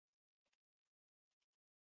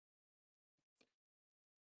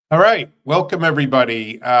All right, welcome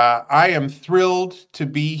everybody. I am thrilled to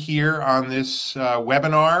be here on this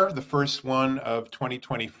webinar, the first one of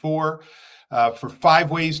 2024, for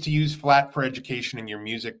 5 ways to use flat for education in your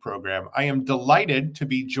music program. I am delighted to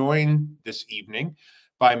be joined this evening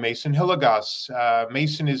by Mason Hilligos.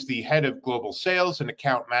 Mason is the head of global sales and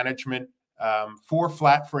account management for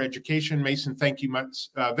Flat for Education. Mason, thank you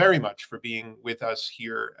very much for being with us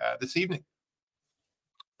here this evening.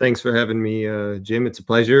 Thanks for having me, Jim. It's a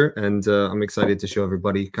pleasure, and I'm excited to show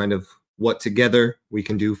everybody kind of what together we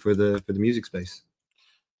can do for the music space.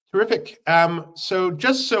 Terrific. So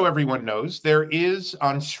just so everyone knows, there is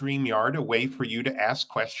on StreamYard a way for you to ask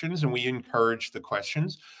questions, and we encourage the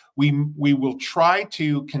questions. We will try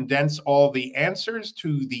to condense all the answers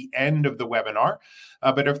to the end of the webinar,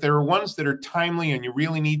 but if there are ones that are timely and you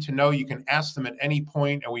really need to know, you can ask them at any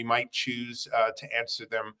point, and we might choose to answer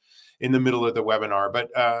them in the middle of the webinar. But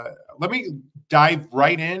let me dive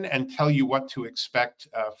right in and tell you what to expect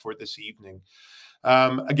for this evening.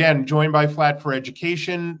 Again, joined by Flat for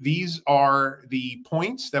Education. These are the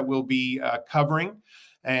points that we'll be covering,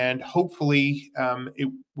 and hopefully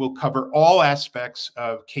it will cover all aspects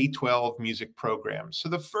of K-12 music programs. So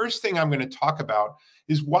the first thing I'm going to talk about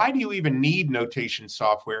is, why do you even need notation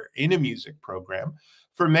software in a music program?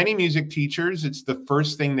 For many music teachers, it's the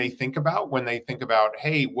first thing they think about when they think about,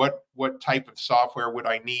 hey, what type of software would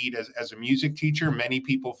I need as a music teacher? Many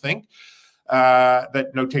people think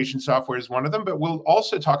that notation software is one of them, but we'll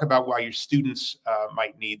also talk about why your students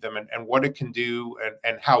might need them and what it can do,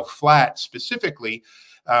 and how Flat specifically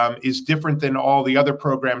is different than all the other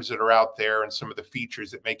programs that are out there and some of the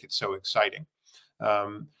features that make it so exciting.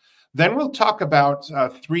 Then we'll talk about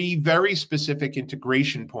 3 very specific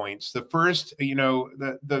integration points. The first,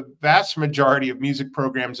 the vast majority of music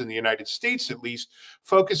programs in the United States, at least,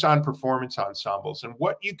 focus on performance ensembles and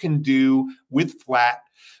what you can do with Flat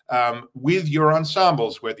with your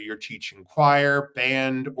ensembles, whether you're teaching choir,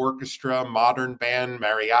 band, orchestra, modern band,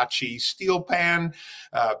 mariachi, steel pan,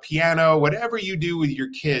 piano, whatever you do with your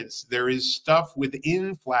kids. There is stuff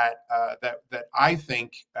within Flat that I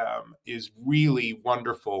think is really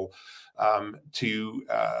wonderful to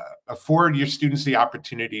afford your students the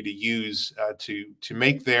opportunity to use to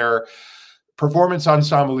make their performance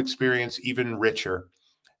ensemble experience even richer.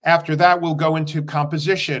 After that, we'll go into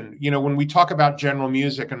composition. When we talk about general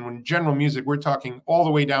music, and when general music, we're talking all the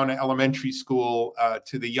way down to elementary school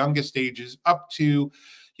to the youngest ages, up to,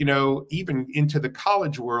 even into the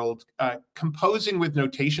college world. Composing with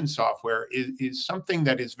notation software is something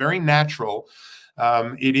that is very natural.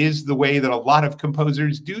 It is the way that a lot of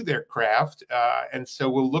composers do their craft. And so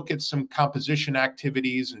we'll look at some composition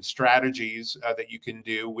activities and strategies that you can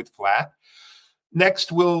do with Flat.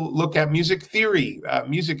 Next, we'll look at music theory.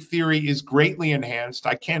 Music theory is greatly enhanced.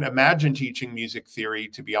 I can't imagine teaching music theory,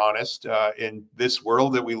 to be honest, in this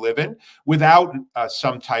world that we live in, without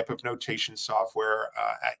some type of notation software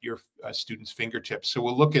at your students' fingertips. So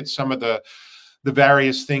we'll look at some of the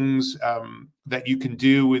various things that you can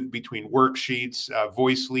do between worksheets,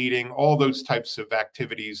 voice leading, all those types of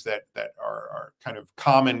activities that are kind of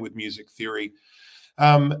common with music theory.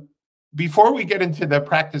 Before we get into the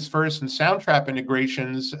practice first and Soundtrap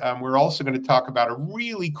integrations, we're also going to talk about a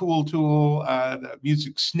really cool tool, the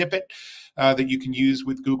music snippet that you can use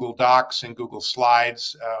with Google Docs and Google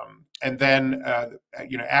Slides. And then,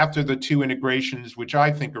 after the 2 integrations, which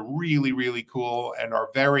I think are really, really cool and are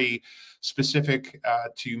very specific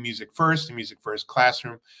to Music First and Music First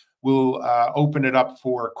Classroom, we'll open it up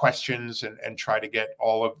for questions and try to get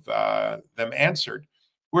all of them answered.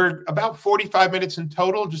 We're about 45 minutes in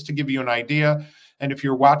total, just to give you an idea. And if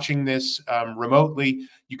you're watching this remotely,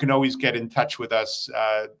 you can always get in touch with us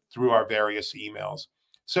through our various emails.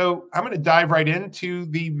 So I'm going to dive right into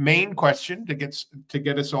the main question to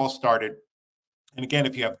get us all started. And again,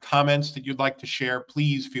 if you have comments that you'd like to share,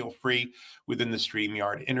 please feel free within the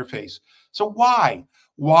StreamYard interface. So why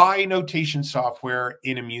notation software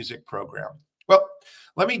in a music program? Well,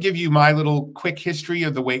 let me give you my little quick history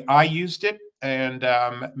of the way I used it, and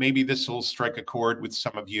maybe this will strike a chord with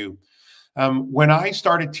some of you. When I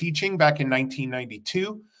started teaching back in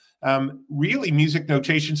 1992, really music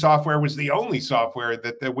notation software was the only software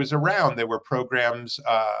that was around. There were programs.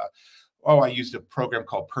 I used a program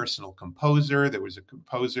called Personal Composer. There was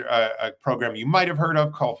a program you might have heard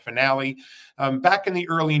of called Finale. Back in the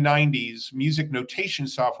early 90s, music notation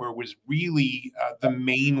software was really the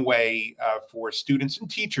main way for students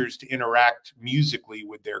and teachers to interact musically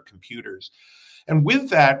with their computers. And with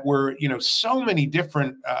that were, so many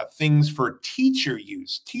different things for teacher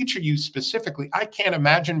use specifically. I can't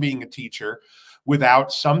imagine being a teacher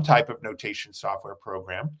without some type of notation software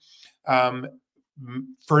program.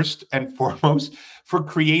 first and foremost for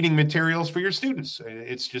creating materials for your students.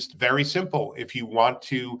 It's just very simple. If you want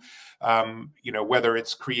to, whether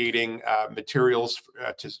it's creating materials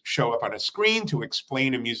to show up on a screen to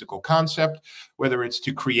explain a musical concept, whether it's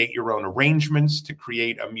to create your own arrangements, to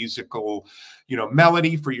create a musical,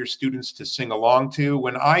 melody for your students to sing along to.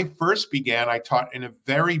 When I first began, I taught in a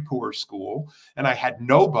very poor school and I had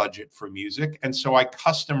no budget for music. And so I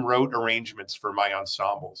custom wrote arrangements for my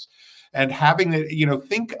ensembles. And having the,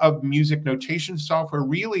 think of music notation software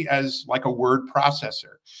really as like a word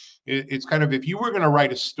processor. It's kind of, if you were going to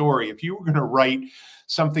write a story, if you were going to write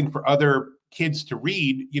something for other kids to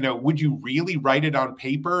read, would you really write it on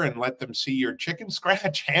paper and let them see your chicken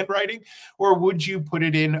scratch handwriting? Or would you put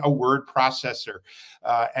it in a word processor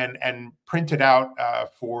and print it out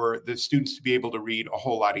for the students to be able to read a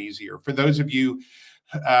whole lot easier? For those of you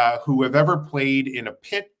who have ever played in a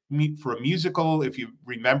pit for a musical, if you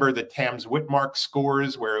remember the Tams Whitmark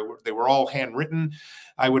scores where they were all handwritten,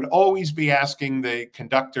 I would always be asking the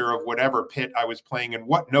conductor of whatever pit I was playing, and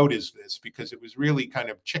what note is this? Because it was really kind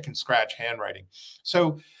of chicken scratch handwriting.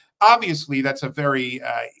 So obviously that's a very,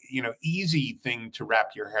 easy thing to wrap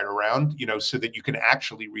your head around, so that you can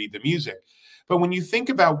actually read the music. But when you think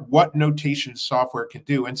about what notation software can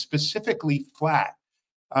do, and specifically flat,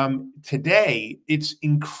 today it's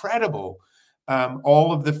incredible.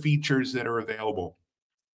 All of the features that are available.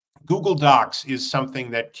 Google Docs is something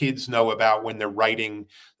that kids know about when they're writing,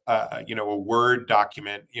 a Word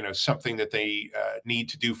document, something that they need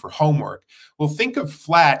to do for homework. Well, think of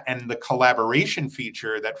Flat and the collaboration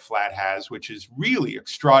feature that Flat has, which is really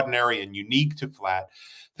extraordinary and unique to Flat.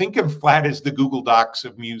 Think of Flat as the Google Docs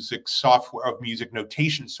of music software, of music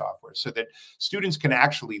notation software, so that students can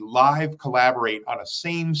actually live collaborate on a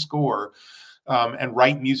same score and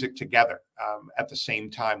write music together at the same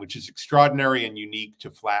time, which is extraordinary and unique to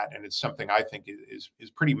Flat. And it's something I think is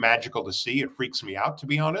pretty magical to see. It freaks me out, to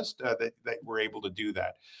be honest, that we're able to do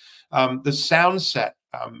that. The sound set,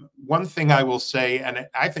 one thing I will say, and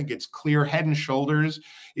I think it's clear head and shoulders,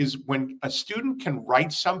 is when a student can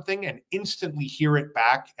write something and instantly hear it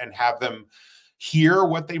back and have them hear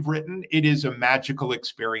what they've written, it is a magical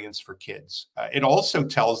experience for kids. It also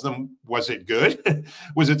tells them, was it good?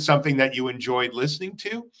 Was it something that you enjoyed listening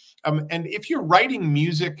to? And if you're writing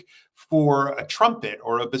music for a trumpet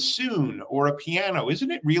or a bassoon or a piano, isn't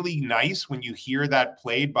it really nice when you hear that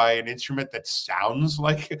played by an instrument that sounds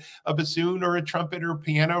like a bassoon or a trumpet or a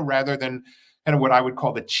piano, rather than kind of what I would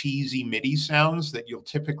call the cheesy MIDI sounds that you'll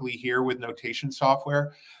typically hear with notation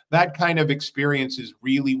software? That kind of experience is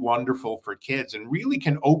really wonderful for kids and really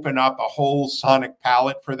can open up a whole sonic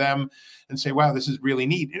palette for them and say, wow, this is really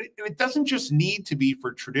neat. And it doesn't just need to be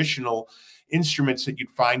for traditional instruments that you'd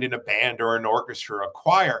find in a band or an orchestra or a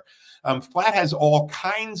choir. Flat has all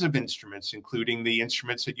kinds of instruments, including the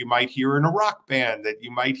instruments that you might hear in a rock band, that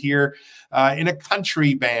you might hear in a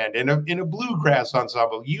country band, in a bluegrass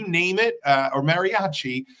ensemble, you name it, or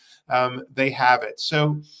mariachi, they have it.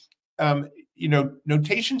 So,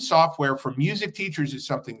 notation software for music teachers is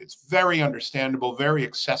something that's very understandable, very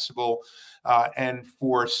accessible. And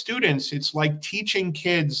for students, it's like teaching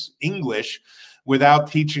kids English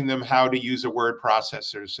without teaching them how to use a word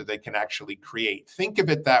processor so they can actually create. Think of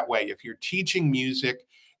it that way. If you're teaching music,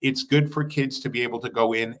 it's good for kids to be able to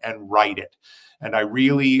go in and write it. And I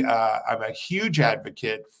really, I'm a huge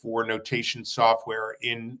advocate for notation software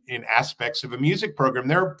in aspects of a music program.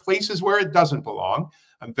 There are places where it doesn't belong.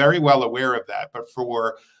 I'm very well aware of that. But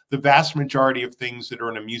for the vast majority of things that are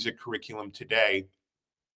in a music curriculum today,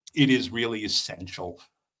 it is really essential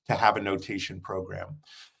to have a notation program.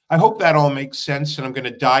 I hope that all makes sense. And I'm going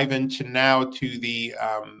to dive into now to the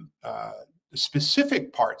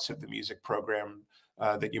specific parts of the music program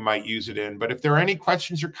that you might use it in. But if there are any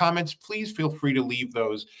questions or comments, please feel free to leave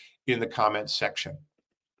those in the comments section.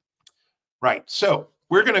 Right, so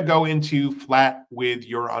we're going to go into Flat with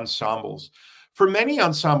your ensembles. For many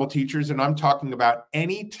ensemble teachers, and I'm talking about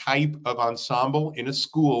any type of ensemble in a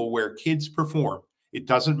school where kids perform, it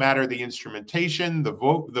doesn't matter the instrumentation, the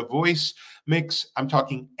voice mix, I'm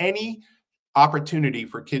talking any opportunity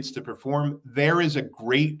for kids to perform, there is a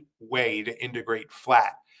great way to integrate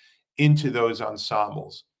Flat into those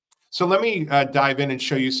ensembles. So let me dive in and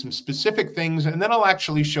show you some specific things, and then I'll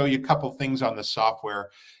actually show you a couple things on the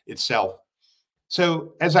software itself.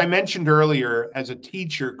 So as I mentioned earlier, as a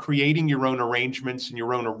teacher, creating your own arrangements and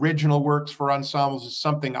your own original works for ensembles is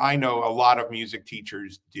something I know a lot of music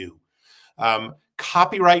teachers do.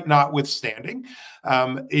 copyright notwithstanding.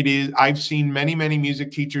 I've seen many, many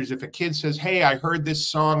music teachers, if a kid says, hey, I heard this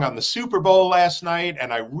song on the Super Bowl last night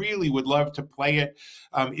and I really would love to play it.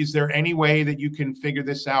 Is there any way that you can figure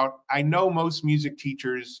this out? I know most music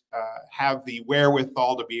teachers have the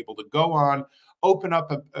wherewithal to be able to go on, open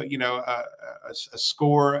up a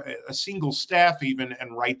score, a single staff even,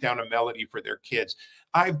 and write down a melody for their kids.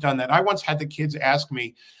 I've done that. I once had the kids ask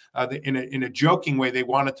me in a joking way, they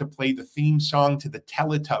wanted to play the theme song to the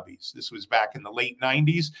Teletubbies. This was back in the late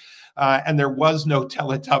 90s. And there was no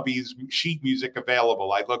Teletubbies sheet music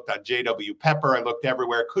available. I looked on J.W. Pepper. I looked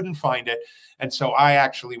everywhere, couldn't find it. And so I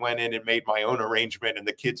actually went in and made my own arrangement, and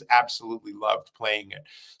the kids absolutely loved playing it.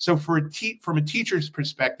 So from a teacher's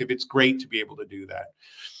perspective, it's great to be able to do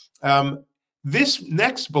that. This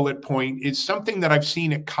next bullet point is something that I've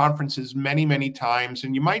seen at conferences many, many times.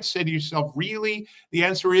 And you might say to yourself, really? The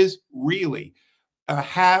answer is really.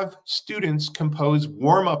 Have students compose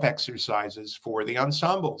warm-up exercises for the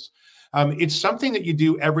ensembles. It's something that you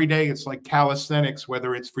do every day. It's like calisthenics,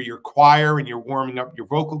 whether it's for your choir and you're warming up your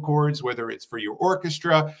vocal cords, whether it's for your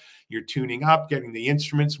orchestra, you're tuning up, getting the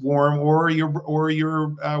instruments warm, or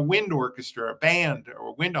your wind orchestra, band,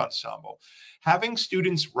 or wind ensemble. Having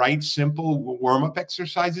students write simple warm-up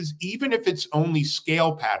exercises, even if it's only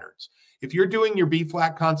scale patterns. If you're doing your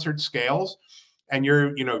B-flat concert scales and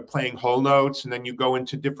you're playing whole notes and then you go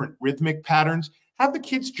into different rhythmic patterns, have the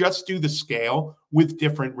kids just do the scale with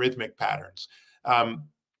different rhythmic patterns.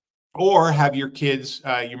 Or have your kids,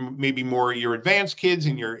 maybe more your advanced kids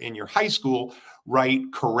in your high school,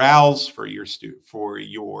 write chorales for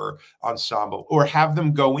your ensemble, or have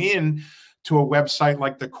them go in to a website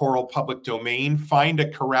like the Choral Public Domain, find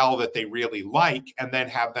a chorale that they really like, and then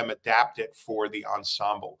have them adapt it for the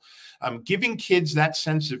ensemble. Giving kids that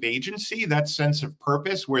sense of agency, that sense of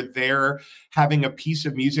purpose, where they're having a piece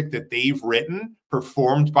of music that they've written,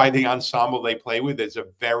 performed by the ensemble they play with, is a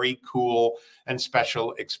very cool and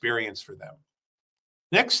special experience for them.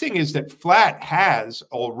 Next thing is that Flat has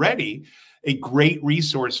already a great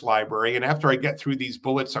resource library. And after I get through these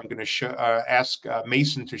bullets, I'm going to ask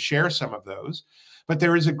Mason to share some of those. But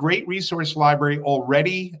there is a great resource library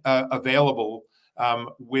already available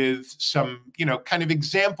with some, kind of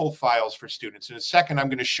example files for students. In a second, I'm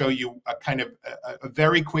going to show you a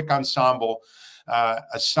very quick ensemble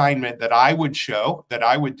assignment that I would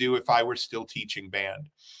do if I were still teaching band.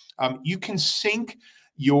 You can sync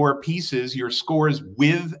your pieces, your scores,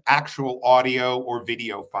 with actual audio or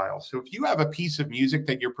video files. So if you have a piece of music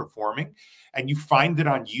that you're performing and you find it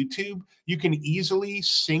on YouTube, you can easily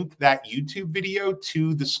sync that YouTube video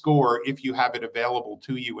to the score if you have it available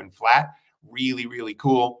to you in Flat. Really, really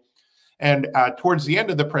cool. And towards the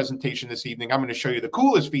end of the presentation this evening, I'm going to show you the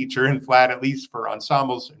coolest feature in Flat, at least for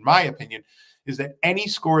ensembles, in my opinion, is that any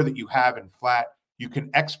score that you have in Flat, you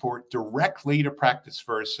can export directly to Practice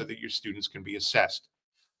First so that your students can be assessed.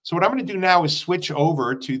 So what I'm going to do now is switch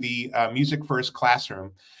over to the Music First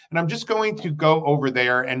classroom, and I'm just going to go over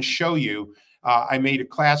there and show you. I made a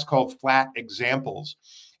class called Flat Examples,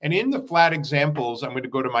 and in the Flat Examples, I'm going to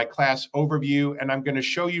go to my class overview, and I'm going to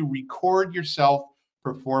show you record yourself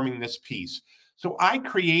performing this piece. So I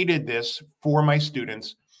created this for my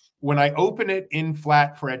students. When I open it in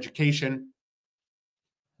Flat for Education,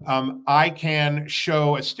 I can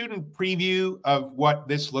show a student preview of what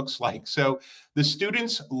this looks like. So the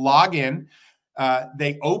students log in,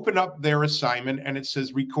 they open up their assignment, and it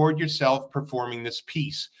says, record yourself performing this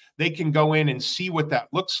piece. They can go in and see what that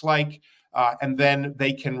looks like, and then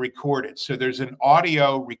they can record it. So there's an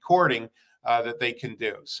audio recording that they can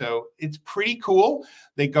do. So it's pretty cool.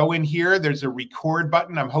 They go in here, there's a record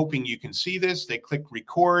button. I'm hoping you can see this. They click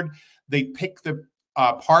record. They pick the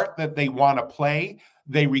part that they want to play.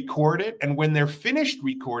 They record it, and when they're finished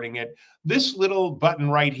recording it, this little button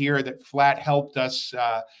right here that Flat helped us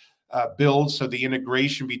build, so the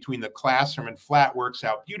integration between the classroom and Flat works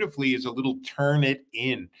out beautifully, is a little turn it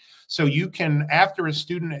in. So you can, after a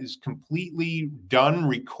student is completely done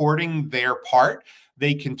recording their part,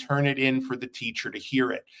 they can turn it in for the teacher to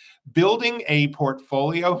hear it. Building a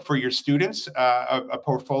portfolio for your students, a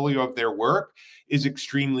portfolio of their work, is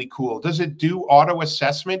extremely cool. Does it do auto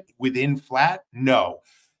assessment within Flat? No.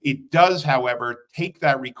 It does, however, take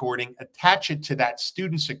that recording, attach it to that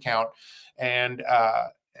student's account, and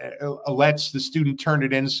lets the student turn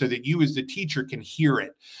it in so that you as the teacher can hear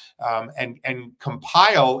it, and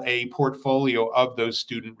compile a portfolio of those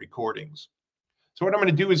student recordings. So what I'm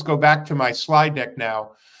going to do is go back to my slide deck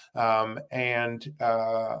now.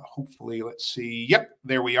 Hopefully, let's see. Yep,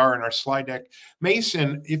 there we are in our slide deck.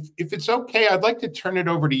 Mason, if it's okay, I'd like to turn it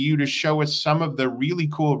over to you to show us some of the really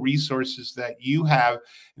cool resources that you have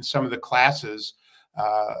in some of the classes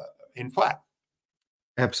in flat.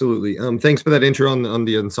 Absolutely. Thanks for that intro on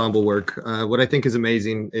the ensemble work. What I think is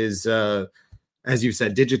amazing is, as you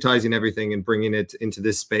said, digitizing everything and bringing it into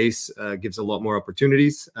this space gives a lot more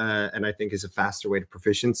opportunities, and I think is a faster way to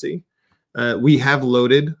proficiency. We have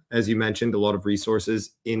loaded, as you mentioned, a lot of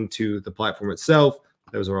resources into the platform itself.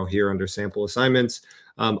 Those are all here under sample assignments.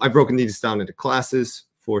 I've broken these down into classes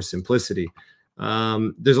for simplicity.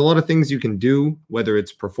 There's a lot of things you can do, whether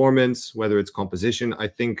it's performance, whether it's composition. I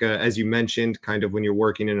think, as you mentioned, kind of when you're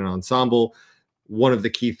working in an ensemble, one of the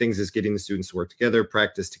key things is getting the students to work together,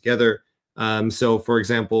 practice together. So, for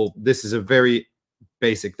example, this is a very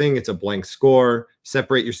basic thing. It's a blank score.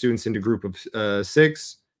 Separate your students into a group of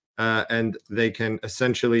 6, and they can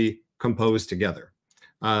essentially compose together.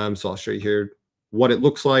 So I'll show you here what it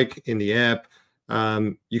looks like in the app.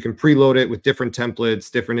 You can preload it with different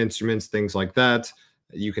templates, different instruments, things like that.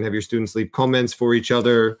 You can have your students leave comments for each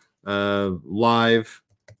other live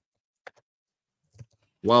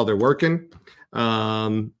while they're working.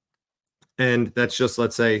 And that's just,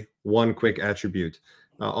 let's say, one quick attribute.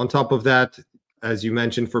 On top of that, as you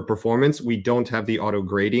mentioned, for performance, we don't have the auto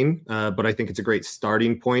grading, but I think it's a great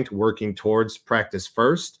starting point working towards practice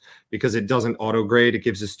first, because it doesn't auto grade. It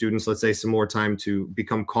gives the students, let's say, some more time to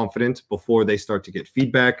become confident before they start to get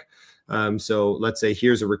feedback. So let's say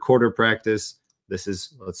here's a recorder practice. This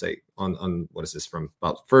is, let's say, on what is this, from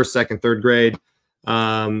about 1st, 2nd, 3rd grade,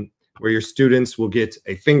 where your students will get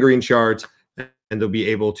a fingering chart and they'll be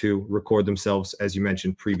able to record themselves, as you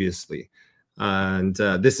mentioned previously. And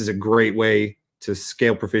this is a great way to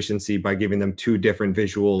scale proficiency by giving them 2 different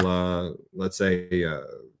visual, let's say,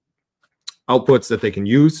 outputs that they can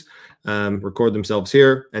use, record themselves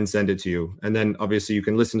here, and send it to you. And then, obviously, you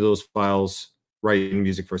can listen to those files, write in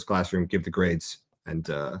Music First Classroom, give the grades, and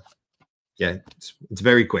yeah, it's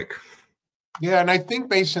very quick. Yeah, and I think,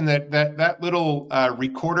 Mason, that little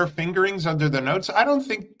recorder fingerings under the notes, I don't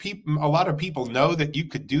think a lot of people know that you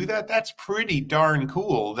could do that. That's pretty darn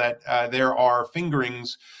cool that there are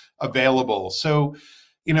fingerings available. So,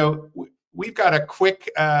 you know, we've got a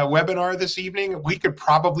quick webinar this evening. We could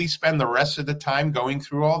probably spend the rest of the time going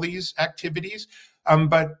through all these activities.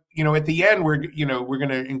 But, you know, at the end, we're going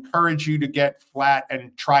to encourage you to get flat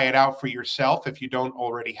and try it out for yourself if you don't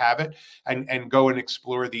already have it, and go and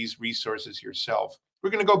explore these resources yourself.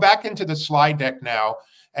 We're going to go back into the slide deck now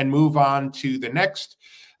and move on to the next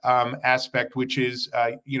aspect, which is,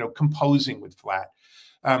 you know, composing with flat.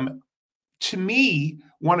 To me,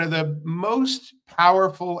 one of the most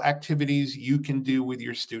powerful activities you can do with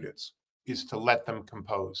your students is to let them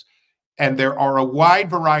compose. And there are a wide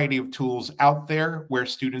variety of tools out there where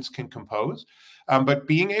students can compose. But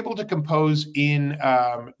being able to compose in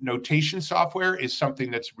notation software is something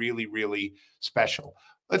that's really, really special.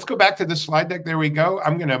 Let's go back to the slide deck. There we go.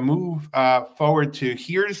 I'm going to move forward to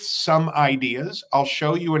here's some ideas. I'll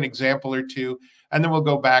show you an example or two, and then we'll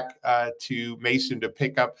go back to Mason to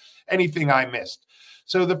pick up anything I missed.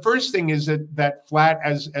 So the first thing is that flat,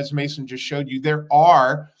 as Mason just showed you, there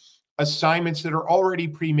are assignments that are already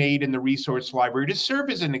pre-made in the resource library to serve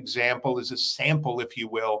as an example, as a sample, if you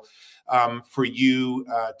will, for you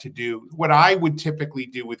to do. What I would typically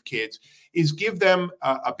do with kids is give them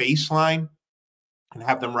a baseline and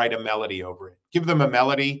have them write a melody over it. Give them a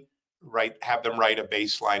melody, have them write a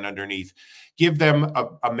baseline underneath. Give them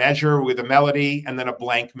a measure with a melody and then a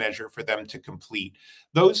blank measure for them to complete.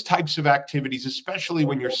 Those types of activities, especially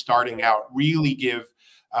when you're starting out, really give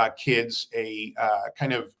kids a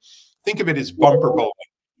kind of, think of it as bumper bowling,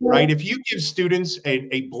 right? If you give students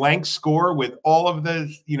a blank score with all of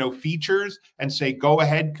the, you know, features and say, go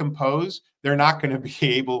ahead, compose, they're not going to be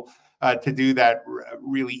able to do that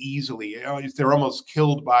really easily. You know, they're almost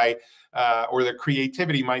killed by, or their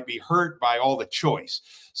creativity might be hurt by all the choice.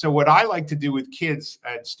 So what I like to do with kids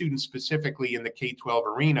and students specifically in the K-12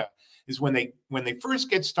 arena is when they first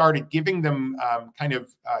get started, giving them kind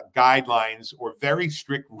of guidelines or very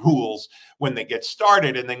strict rules when they get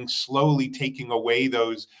started, and then slowly taking away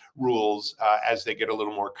those rules as they get a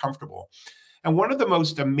little more comfortable. And one of the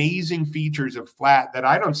most amazing features of flat that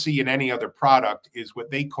I don't see in any other product is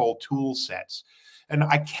what they call tool sets. And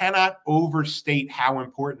I cannot overstate how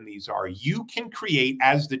important these are. You can create,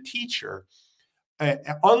 as the teacher,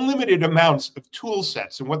 unlimited amounts of tool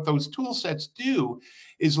sets. And what those tool sets do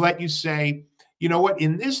is let you say, you know what,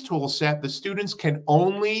 in this tool set, the students can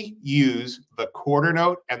only use the quarter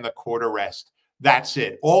note and the quarter rest. That's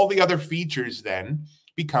it. All the other features then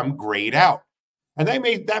become grayed out. And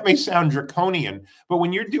that may sound draconian, but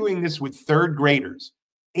when you're doing this with 3rd graders,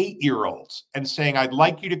 8-year-olds, and saying, I'd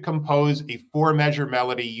like you to compose a 4-measure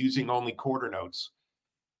melody using only quarter notes,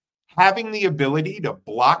 having the ability to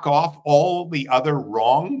block off all the other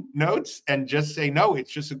wrong notes and just say, no,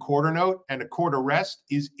 it's just a quarter note and a quarter rest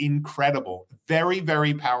is incredible. Very,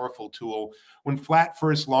 very powerful tool. When Flat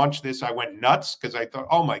first launched this, I went nuts because I thought,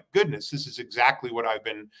 oh my goodness, this is exactly what I've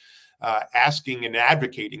been asking and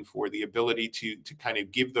advocating for, the ability to kind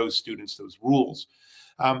of give those students those rules.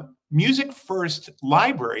 Music First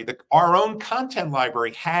Library, our own content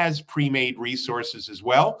library, has pre-made resources as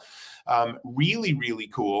well. Really, really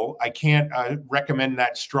cool. I can't recommend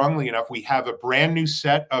that strongly enough. We have a brand new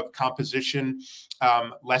set of composition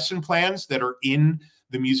lesson plans that are in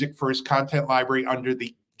the Music First content library under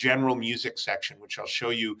the general music section, which I'll show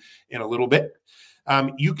you in a little bit.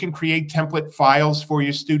 You can create template files for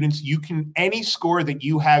your students. Any score that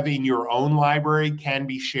you have in your own library can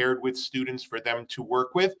be shared with students for them to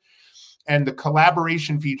work with. And the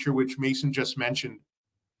collaboration feature, which Mason just mentioned,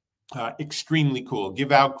 extremely cool.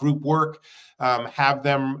 Give out group work, have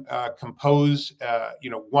them compose,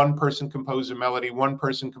 one person compose a melody, one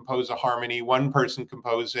person compose a harmony, one person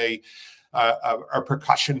compose a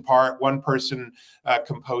percussion part, one person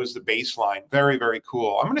compose the bass line. Very, very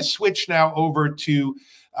cool. I'm going to switch now over to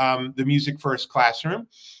the Music First classroom,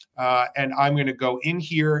 and I'm going to go in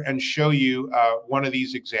here and show you one of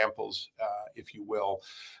these examples, if you will.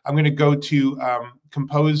 I'm going to go to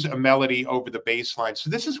compose a melody over the bass line. So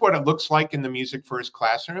this is what it looks like in the Music First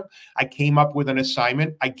classroom. I came up with an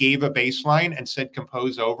assignment. I gave a bass line and said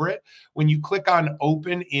compose over it. When you click on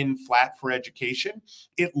open in Flat for Education,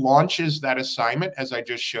 it launches that assignment as I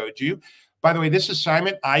just showed you. By the way, this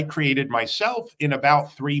assignment I created myself in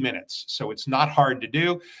about 3 minutes. So it's not hard to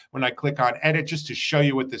do. When I click on edit, just to show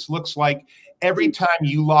you what this looks like, every time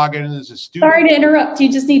you log in as a student. Sorry to interrupt.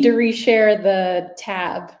 You just need to reshare the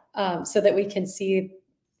tab so that we can see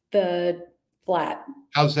the Flat.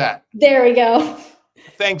 How's that? There we go.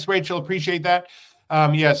 Thanks, Rachel. Appreciate that.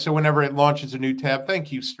 Yeah, so whenever it launches a new tab,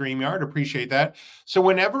 thank you, StreamYard. Appreciate that. So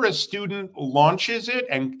whenever a student launches it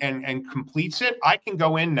and completes it, I can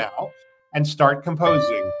go in now and start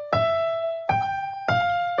composing.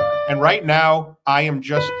 And right now, I am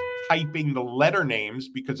just typing the letter names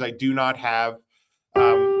because I do not have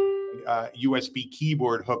USB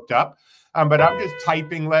keyboard hooked up. But I'm just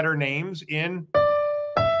typing letter names in.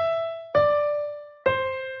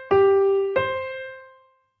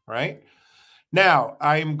 Right? Now,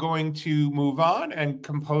 I'm going to move on and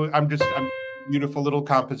compose. I'm beautiful little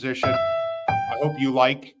composition. I hope you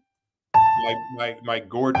like my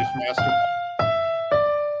gorgeous master.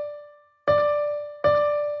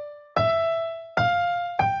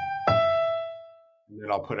 And then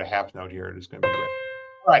I'll put a half note here. It's going to be great.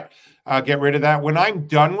 All right, get rid of that. When I'm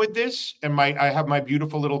done with this, and I have my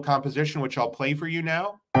beautiful little composition, which I'll play for you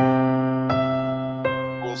now.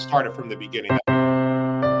 We'll start it from the beginning.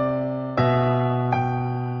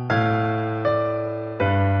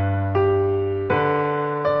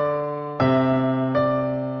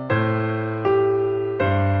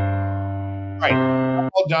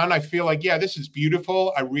 Done. I feel like, yeah, this is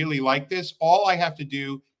beautiful. I really like this. All I have to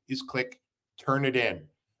do is click turn it in.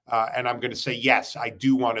 And I'm going to say, yes, I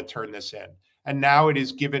do want to turn this in. And now it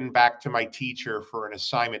is given back to my teacher for an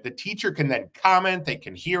assignment. The teacher can then comment, they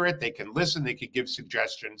can hear it, they can listen, they can give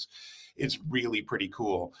suggestions. It's really pretty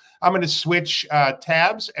cool. I'm going to switch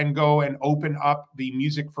tabs and go and open up the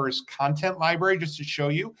Music First content library just to show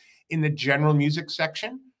you in the general music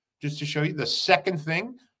section, just to show you the second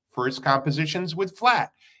thing. First compositions with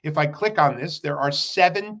Flat. If I click on this, there are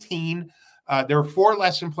 17, there are 4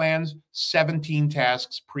 lesson plans, 17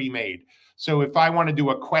 tasks pre-made. So if I want to do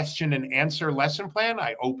a question and answer lesson plan,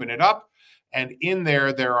 I open it up. And in there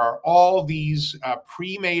are all these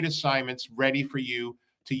pre-made assignments ready for you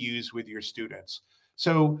to use with your students.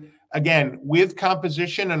 So again, with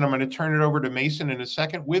composition, and I'm going to turn it over to Mason in a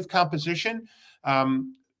second, with composition,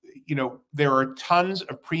 there are tons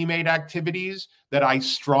of pre-made activities that I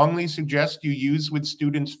strongly suggest you use with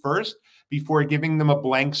students first before giving them a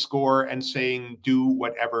blank score and saying, do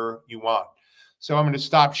whatever you want. So I'm going to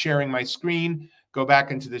stop sharing my screen, go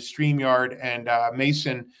back into the StreamYard, and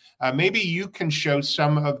Mason, maybe you can show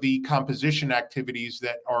some of the composition activities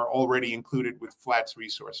that are already included with Flat's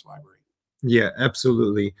resource library. Yeah,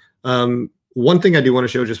 absolutely. One thing I do want to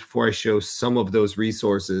show just before I show some of those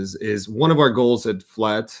resources is one of our goals at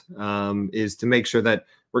Flat is to make sure that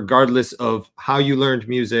regardless of how you learned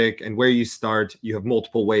music and where you start, you have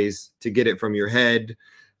multiple ways to get it from your head,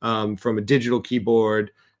 from a digital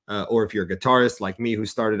keyboard, or if you're a guitarist like me who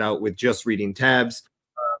started out with just reading tabs.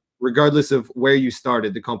 Regardless of where you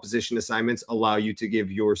started, the composition assignments allow you to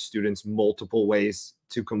give your students multiple ways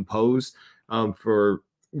to compose. For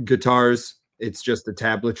guitars, it's just a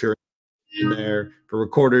tablature in there. For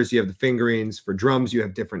recorders, you have the fingerings. For drums, you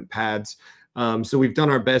have different pads. So we've done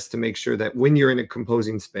our best to make sure that when you're in a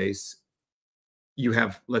composing space, you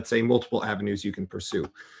have, let's say, multiple avenues you can pursue.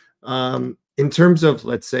 In terms of,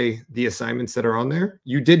 let's say, the assignments that are on there,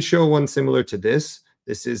 you did show one similar to this.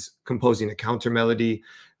 This is composing a counter melody.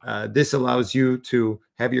 This allows you to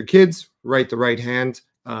have your kids write the right hand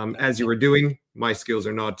as you were doing. My skills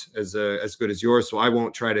are not as good as yours, so I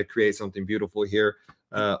won't try to create something beautiful here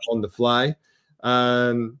on the fly.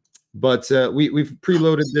 But we've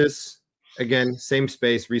preloaded this. Again, same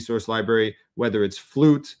space, resource library, whether it's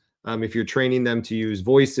flute. If you're training them to use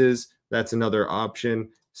voices, that's another option.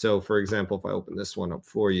 So, for example, if I open this one up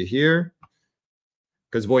for you here,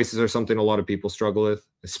 because voices are something a lot of people struggle with,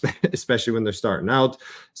 especially when they're starting out.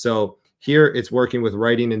 So here it's working with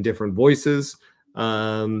writing in different voices.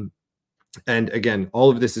 And again, all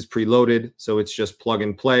of this is preloaded, so it's just plug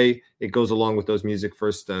and play. It goes along with those Music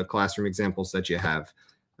First classroom examples that you have.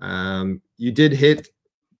 You did hit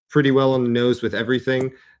pretty well on the nose with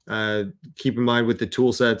everything. Keep in mind with the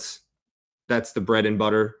tool sets, that's the bread and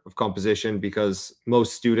butter of composition, because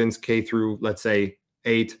most students K through, let's say,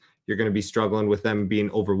 8, you're going to be struggling with them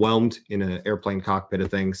being overwhelmed in an airplane cockpit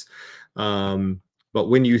of things. But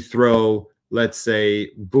when you throw, let's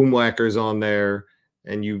say, boom whackers on there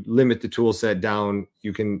and you limit the tool set down,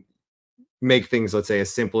 you can make things, let's say,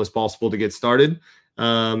 as simple as possible to get started.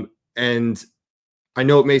 And I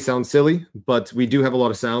know it may sound silly, but we do have a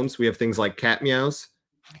lot of sounds. We have things like cat meows.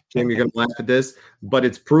 Jim, you're going to laugh at this, but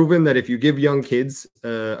it's proven that if you give young kids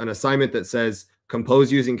an assignment that says compose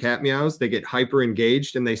using cat meows, they get hyper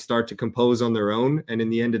engaged and they start to compose on their own. And in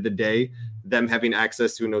the end of the day, them having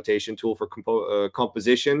access to a notation tool for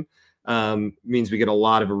composition means we get a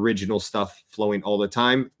lot of original stuff flowing all the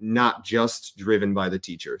time, not just driven by the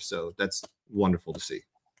teacher. So that's wonderful to see.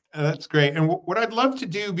 That's great. And what I'd love to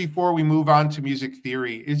do before we move on to music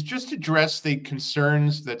theory is just address the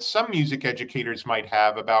concerns that some music educators might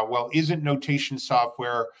have about, well, isn't notation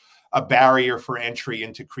software a barrier for entry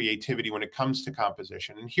into creativity when it comes to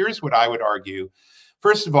composition? And here's what I would argue.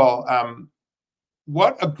 First of all,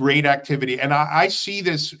 what a great activity. And I see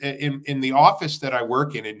this in the office that I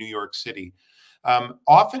work in New York City.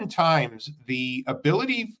 Oftentimes, the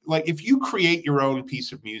ability, like if you create your own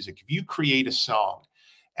piece of music, if you create a song,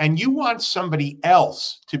 and you want somebody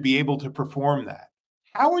else to be able to perform that,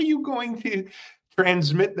 how are you going to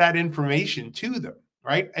transmit that information to them,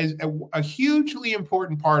 right? As a hugely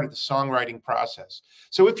important part of the songwriting process.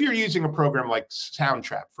 So if you're using a program like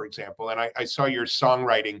Soundtrap, for example, and I saw your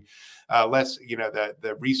songwriting,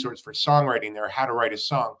 the resource for songwriting there, how to write a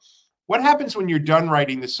song. What happens when you're done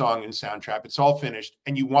writing the song in Soundtrap? It's all finished,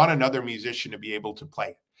 and you want another musician to be able to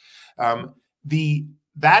play it.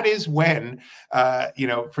 That is when,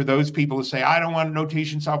 for those people who say, I don't want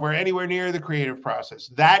notation software anywhere near the creative process,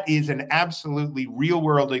 that is an absolutely real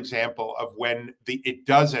world example of when it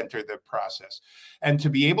does enter the process. And to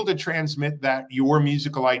be able to transmit your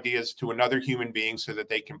musical ideas to another human being so that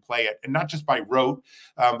they can play it, and not just by rote,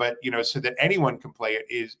 but, so that anyone can play it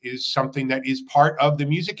is something that is part of the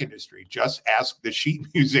music industry. Just ask the sheet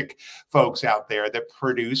music folks out there that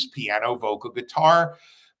produce piano, vocal, guitar.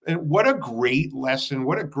 And what a great lesson,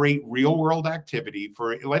 what a great real world activity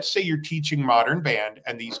for, let's say you're teaching modern band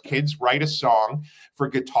and these kids write a song for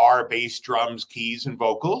guitar, bass, drums, keys, and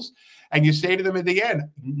vocals. And you say to them at the end,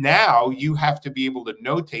 now you have to be able to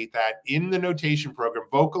notate that in the notation program.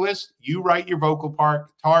 Vocalist, you write your vocal part.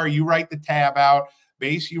 Guitar, you write the tab out.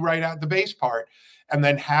 Bass, you write out the bass part. And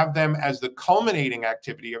then have them as the culminating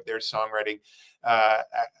activity of their songwriting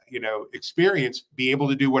experience, be able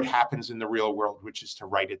to do what happens in the real world, which is to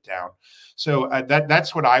write it down. So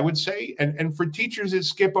that's what I would say. And for teachers that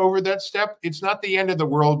skip over that step, it's not the end of the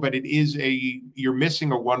world, but it is you're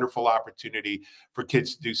missing a wonderful opportunity for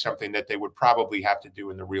kids to do something that they would probably have to do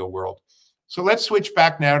in the real world. So let's switch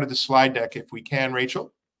back now to the slide deck if we can,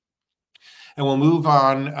 Rachel. And we'll move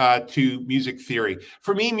on to music theory.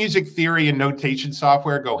 For me, music theory and notation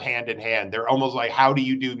software go hand in hand. They're almost like, how do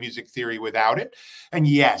you do music theory without it? And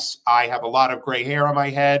yes, I have a lot of gray hair on my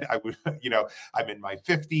head. I'm in my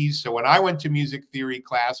 50s. So when I went to music theory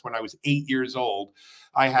class when I was 8 years old,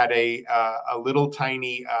 I had a little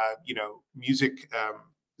tiny, music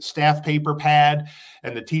staff paper pad,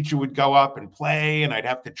 and the teacher would go up and play, and I'd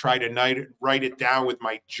have to try to write it down with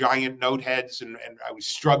my giant note heads, and I was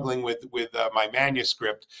struggling with my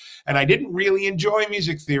manuscript, and I didn't really enjoy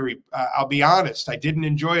music theory. I'll be honest, I didn't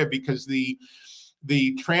enjoy it because the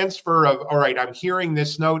transfer of, all right, I'm hearing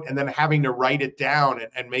this note and then having to write it down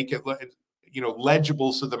and make it,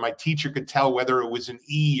 legible so that my teacher could tell whether it was an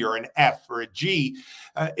E or an F or a G.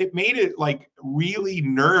 It made it like really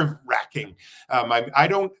nerve wracking. I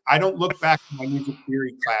don't look back at my music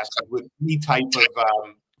theory classes with any type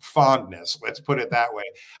of fondness. Let's put it that way.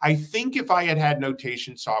 I think if I had had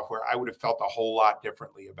notation software, I would have felt a whole lot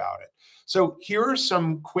differently about it. So here are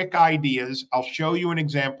some quick ideas. I'll show you an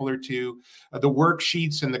example or two. The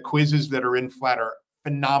worksheets and the quizzes that are in Flat are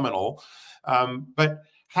phenomenal. But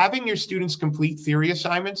having your students complete theory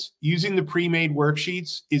assignments using the pre-made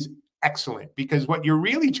worksheets is excellent, because what you're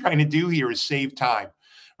really trying to do here is save time,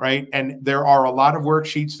 right? And there are a lot of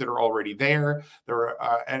worksheets that are already there.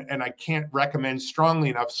 And I can't recommend strongly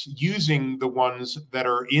enough using the ones that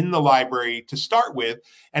are in the library to start with.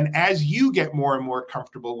 And as you get more and more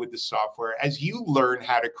comfortable with the software, as you learn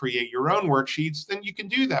how to create your own worksheets, then you can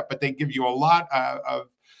do that. But they give you a lot of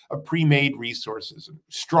pre-made resources.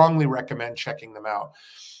 Strongly recommend checking them out.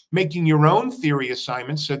 Making your own theory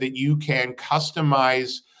assignments so that you can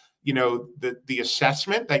customize the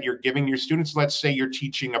assessment that you're giving your students. Let's say you're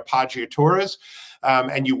teaching appoggiaturas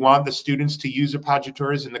and you want the students to use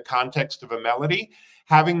appoggiaturas in the context of a melody.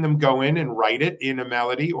 Having them go in and write it in a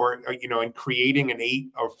melody, or and creating an 8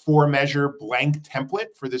 or 4 measure blank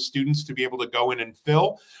template for the students to be able to go in and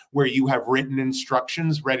fill, where you have written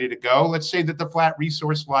instructions ready to go. Let's say that the Flat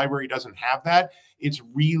resource library doesn't have that. It's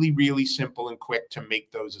really, really simple and quick to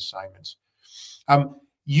make those assignments.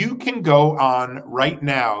 You can go on right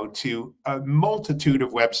now to a multitude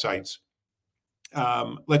of websites.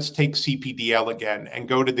 Let's take CPDL again and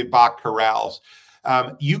go to the Bach chorales.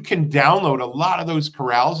 You can download a lot of those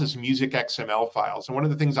chorales as music XML files. And one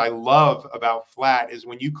of the things I love about Flat is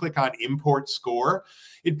when you click on import score,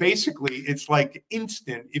 it's like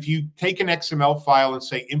instant. If you take an XML file and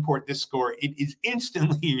say import this score, it is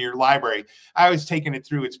instantly in your library. I was taking it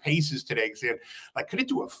through its paces today, saying, like, could it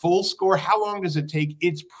do a full score? How long does it take?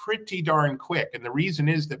 It's pretty darn quick. And the reason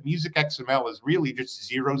is that music XML is really just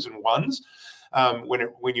zeros and ones.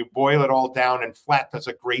 When you boil it all down, and Flat does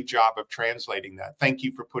a great job of translating that. Thank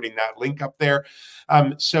you for putting that link up there.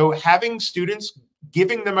 So having students,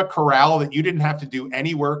 giving them a chorale that you didn't have to do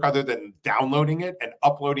any work other than downloading it and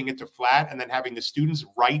uploading it to Flat, and then having the students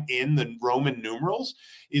write in the Roman numerals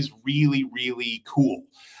is really, really cool.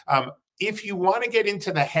 If you want to get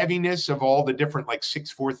into the heaviness of all the different, like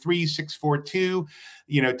 6/4/3,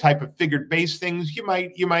 6/4/2, type of figured bass things, you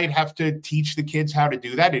might have to teach the kids how to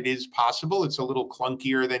do that. It is possible. It's a little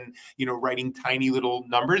clunkier than writing tiny little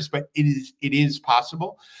numbers, but it is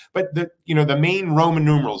possible. But the main Roman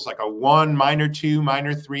numerals, like a 1, minor 2,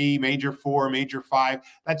 minor 3, major 4, major 5,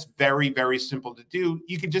 that's very, very simple to do.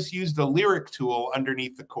 You can just use the lyric tool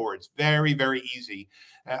underneath the chords. Very, very easy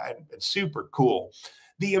and super cool.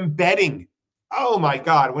 The embedding. Oh my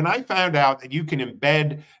God, when I found out that you can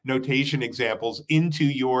embed notation examples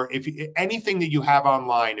into anything that you have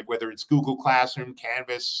online, whether it's Google Classroom,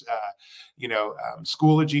 Canvas,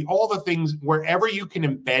 Schoology, all the things, wherever you can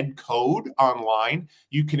embed code online,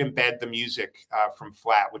 you can embed the music from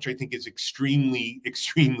Flat, which I think is extremely,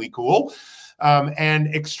 extremely cool.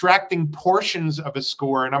 And extracting portions of a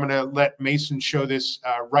score, and I'm going to let Mason show this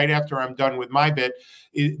right after I'm done with my bit,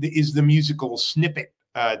 is the musical snippet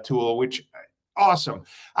tool, which awesome.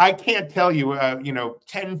 I can't tell you,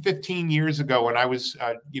 10, 15 years ago when I was,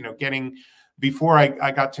 before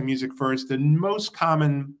I got to Music First, the most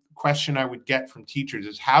common question I would get from teachers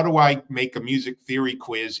is, how do I make a music theory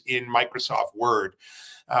quiz in Microsoft Word?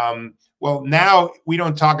 Well, now we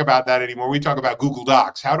don't talk about that anymore. We talk about Google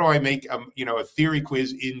Docs. How do I make a theory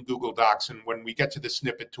quiz in Google Docs? And when we get to the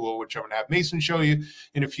snippet tool, which I'm going to have Mason show you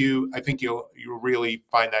in a few, I think you'll really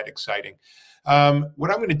find that exciting.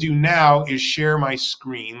 What I'm going to do now is share my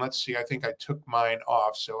screen. Let's see. I think I took mine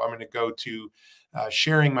off, so I'm going to go to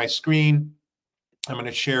sharing my screen. I'm going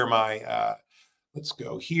to share my. Let's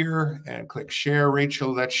go here and click share.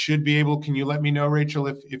 Rachel, that should be able. Can you let me know, Rachel,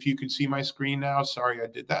 if you can see my screen now? Sorry, I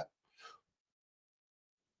did that.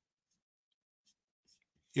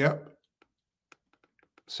 Yep.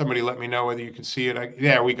 Somebody let me know whether you can see it.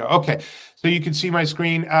 There we go. Okay. So you can see my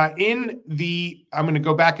screen. I'm going to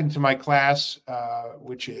go back into my class,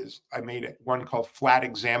 which is, I made one called Flat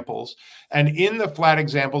Examples. And in the Flat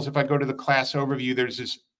Examples, if I go to the class overview, there's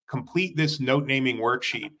this note naming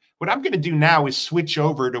worksheet. What I'm going to do now is switch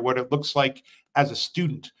over to what it looks like as a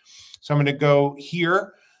student. So I'm going to go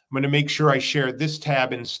here. I'm going to make sure I share this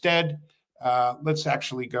tab instead. Let's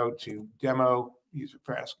actually go to demo.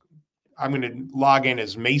 I'm going to log in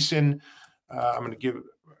as Mason. I'm going to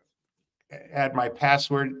add my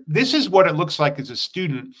password. This is what it looks like as a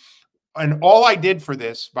student. And all I did for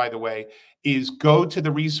this, by the way, is go to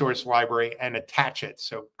the resource library and attach it.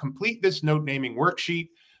 So complete this note naming worksheet.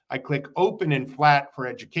 I click open in flat for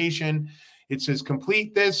education. It says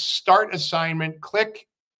complete this, start assignment, click,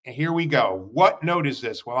 and here we go. What note is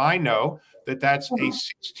this? Well, I know that that's a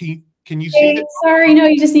 16th. Can you see that? Sorry, no,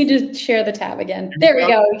 you just need to share the tab again. There we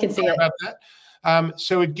go. We can see it. About that.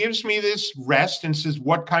 So it gives me this rest and says,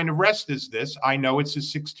 what kind of rest is this? I know it's a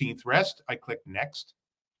 16th rest. I click next.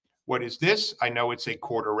 What is this? I know it's a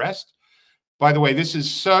quarter rest. By the way, this is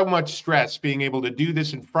so much stress being able to do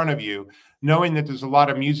this in front of you, knowing that there's a lot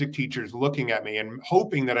of music teachers looking at me and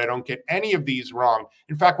hoping that I don't get any of these wrong.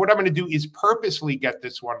 In fact, what I'm going to do is purposely get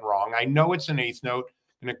this one wrong. I know it's an eighth note.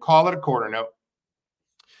 I'm going to call it a quarter note.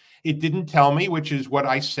 It didn't tell me, which is what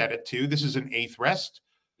I set it to. This is an eighth rest.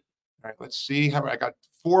 All right, let's see. I got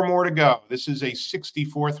 4 more to go. This is a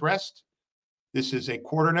 64th rest. This is a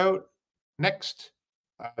quarter note. Next.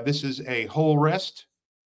 This is a whole rest.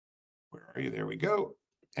 Where are you? There we go.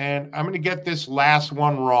 And I'm going to get this last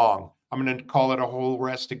one wrong. I'm going to call it a whole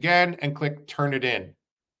rest again and click turn it in.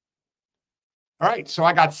 All right, so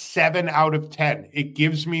I got 7 out of 10. It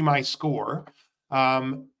gives me my score.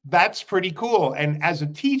 That's pretty cool. And as a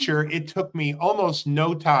teacher, it took me almost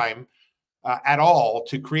no time at all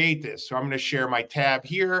to create this. So I'm going to share my tab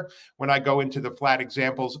here. When I go into the flat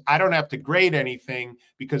examples, I don't have to grade anything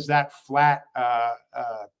because that flat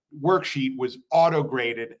worksheet was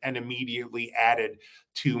auto-graded and immediately added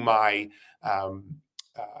to my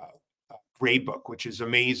grade book, which is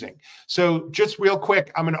amazing. So just real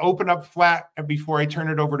quick, I'm going to open up flat before I turn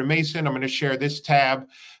it over to Mason. I'm going to share this tab.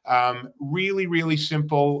 Really, really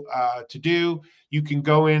simple to do. You can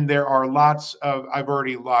go in. There are lots of, I've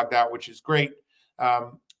already logged out, which is great.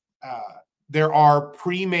 There are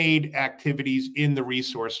pre-made activities in the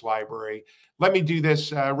resource library. Let me do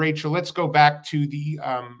this, Rachel. Let's go back to the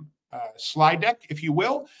slide deck, if you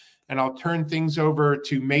will, and I'll turn things over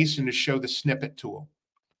to Mason to show the snippet tool.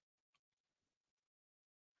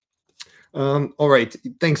 All right.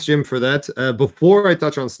 Thanks, Jim, for that. Before I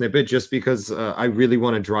touch on snippet, just because I really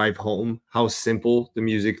want to drive home how simple the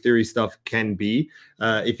music theory stuff can be,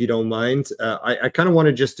 if you don't mind, I kind of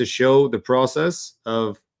wanted just to show the process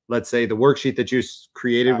of, let's say, the worksheet that you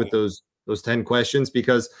created with those 10 questions,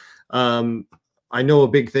 because I know a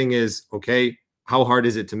big thing is, okay, how hard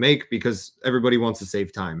is it to make? Because everybody wants to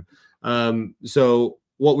save time. So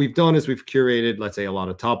what we've done is we've curated, let's say, a lot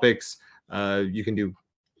of topics. You can do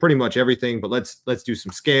pretty much everything, but let's do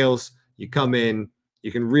some scales. You come in,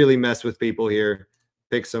 you can really mess with people here,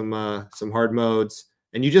 pick some hard modes,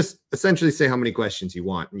 and you just essentially say how many questions you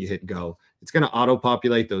want, and you hit go. It's going to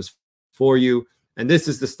auto-populate those for you. And this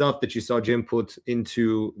is the stuff that you saw Jim put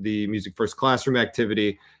into the Music First Classroom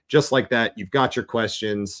activity. Just like that, you've got your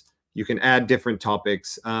questions. You can add different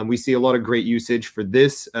topics. We see a lot of great usage for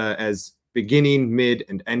this as beginning, mid,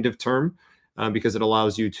 and end of term, because it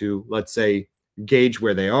allows you to, let's say, gauge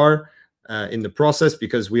where they are in the process,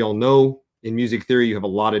 because we all know in music theory you have a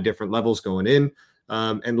lot of different levels going in.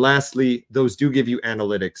 And lastly, those do give you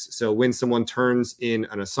analytics. So when someone turns in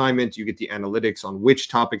an assignment, you get the analytics on which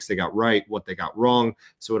topics they got right, what they got wrong.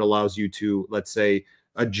 So it allows you to, let's say,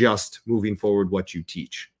 adjust moving forward what you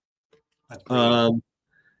teach.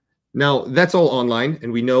 Now that's all online,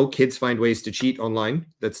 and we know kids find ways to cheat online.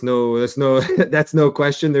 That's no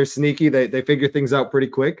question. They're sneaky. They figure things out pretty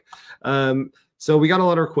quick. So we got a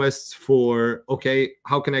lot of requests for, okay,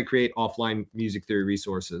 how can I create offline music theory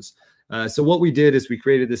resources? So what we did is we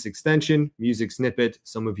created this extension, Music Snippet.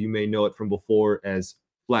 Some of you may know it from before as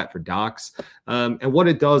Flat for Docs. And what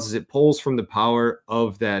it does is it pulls from the power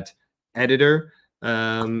of that editor,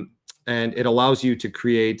 and it allows you to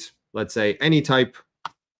create, let's say, any type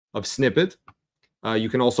of snippet. You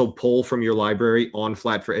can also pull from your library on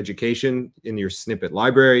Flat for Education in your snippet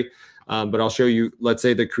library. But I'll show you, let's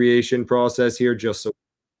say, the creation process here, just so.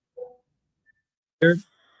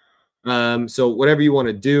 So whatever you want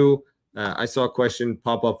to do, I saw a question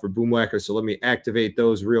pop up for Boomwhacker, so let me activate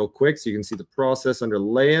those real quick so you can see the process under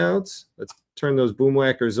layouts. Let's turn those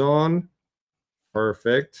Boomwhackers on.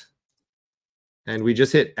 Perfect. And we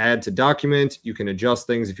just hit add to document. You can adjust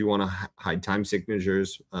things if you want to hide time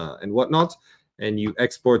signatures and whatnot, and you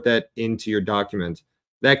export that into your document.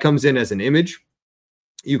 That comes in as an image.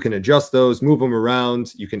 You can adjust those, move them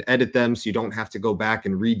around. You can edit them so you don't have to go back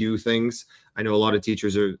and redo things. I know a lot of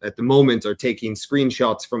teachers are at the moment are taking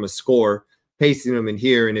screenshots from a score, pasting them in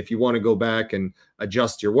here. And if you want to go back and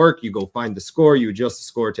adjust your work, you go find the score, you adjust the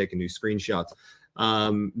score, take a new screenshot.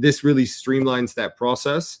 This really streamlines that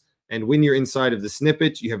process. And when you're inside of the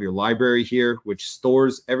snippet, you have your library here, which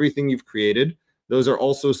stores everything you've created. Those are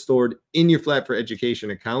also stored in your Flat for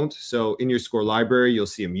Education account. So in your score library, you'll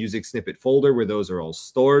see a music snippet folder where those are all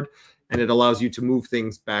stored, and it allows you to move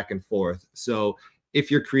things back and forth. So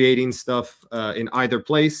if you're creating stuff in either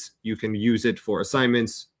place, you can use it for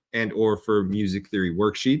assignments and or for music theory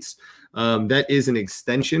worksheets. That is an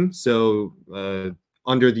extension. So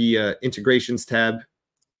under the integrations tab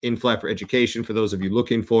in Flat for Education, for those of you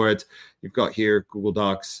looking for it, you've got here Google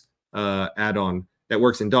Docs add-on that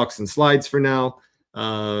works in Docs and Slides for now.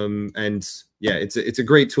 And yeah, it's a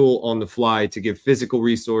great tool on the fly to give physical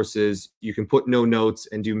resources. You can put no notes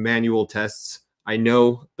and do manual tests. I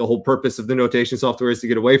know the whole purpose of the notation software is to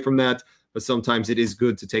get away from that, but sometimes it is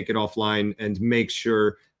good to take it offline and make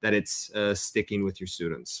sure that it's sticking with your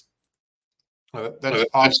students. That's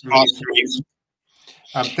awesome.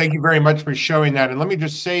 Thank you very much for showing that. And let me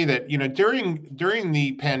just say that, you know, during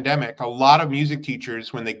the pandemic, a lot of music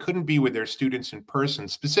teachers, when they couldn't be with their students in person,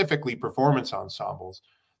 specifically performance ensembles,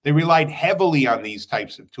 they relied heavily on these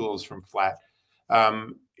types of tools from Flat.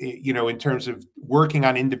 You know, in terms of working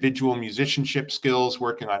on individual musicianship skills,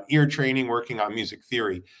 working on ear training, working on music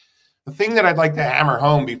theory. The thing that I'd like to hammer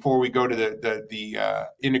home before we go to the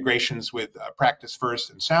integrations with Practice First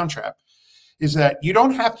and Soundtrap is that you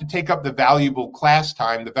don't have to take up the valuable class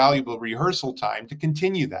time, the valuable rehearsal time to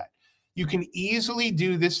continue that. You can easily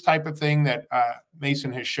do this type of thing that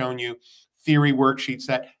Mason has shown you, theory worksheets,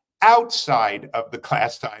 that outside of the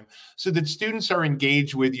class time, so that students are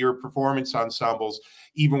engaged with your performance ensembles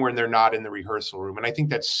even when they're not in the rehearsal room. And I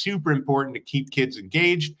think that's super important to keep kids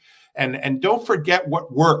engaged. And don't forget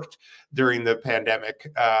what worked during the pandemic.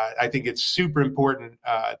 I think it's super important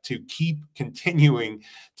to keep continuing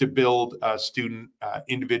to build student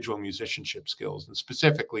individual musicianship skills, and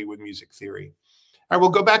specifically with music theory. All right,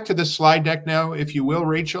 we'll go back to the slide deck now, if you will,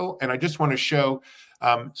 Rachel. And I just want to show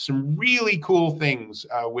some really cool things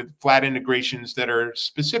with Flat integrations that are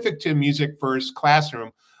specific to Music First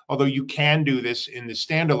Classroom, although you can do this in the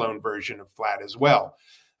standalone version of Flat as well.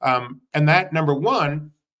 And that, number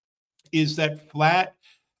one, is that Flat,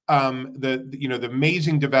 the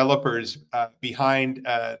amazing developers behind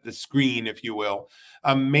the screen, if you will,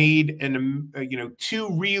 made two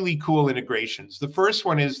really cool integrations. The first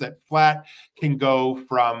one is that Flat can go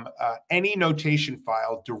from any notation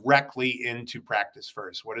file directly into Practice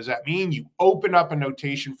First. What does that mean? You open up a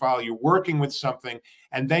notation file, you're working with something,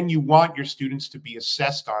 and then you want your students to be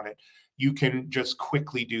assessed on it. You can just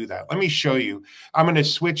quickly do that. Let me show you. I'm going to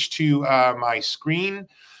switch to my screen.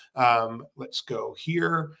 Let's go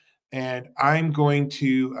here, and I'm going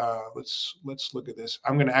to let's look at this.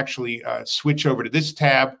 I'm going to actually switch over to this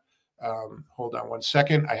tab. Hold on one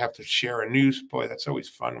second. I have to share a new. Boy, that's always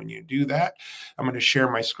fun when you do that. I'm going to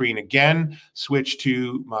share my screen again, switch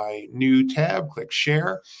to my new tab, click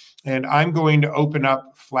share, and I'm going to open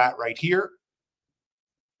up Flat right here.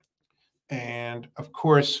 And of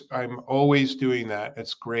course, I'm always doing that.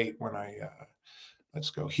 It's great when I let's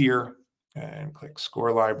go here and click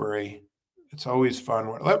score library. It's always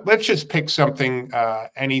fun. Let's just pick something,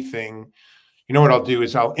 anything. You know what I'll do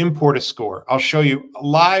is I'll import a score. I'll show you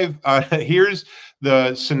live. Here's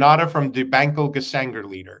the sonata from the Frankel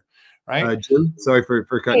Gesanggerlieder, right? Jim, sorry for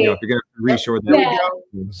cutting you off. You're going to reshore that. There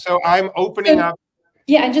we go. So I'm opening up.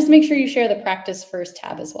 Yeah, and just make sure you share the Practice First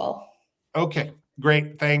tab as well. Okay.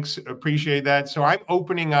 Great, thanks. Appreciate that. So I'm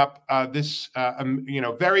opening up this,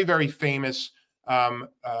 very, very famous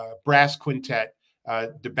brass quintet,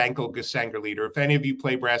 the Frankel Gesanggerlieder. If any of you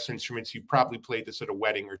play brass instruments, you've probably played this at a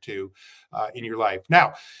wedding or two in your life.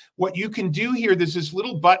 Now, what you can do here, there's this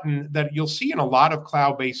little button that you'll see in a lot of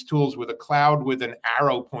cloud-based tools with a cloud with an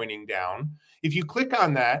arrow pointing down. If you click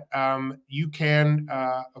on that, you can,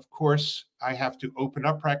 of course, I have to open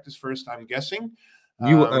up Practice First, I'm guessing.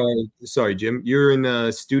 Sorry, Jim, you're in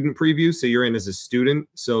a student preview, so you're in as a student,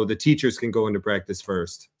 so the teachers can go into Practice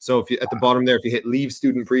First. So if you at the bottom there, if you hit leave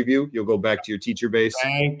student preview, you'll go back to your teacher base.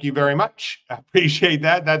 Thank you very much. I appreciate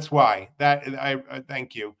that. That's why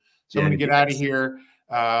thank you. So I'm going to get out of here.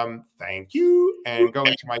 Thank you, and go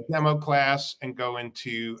into my demo class and go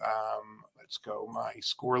into let's go my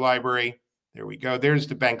score library. There we go. There's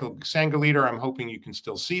the Frankel Gesanggerlieder. I'm hoping you can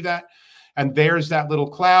still see that. And there's that little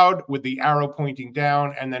cloud with the arrow pointing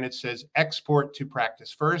down, and then it says export to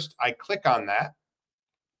Practice First. I click on that,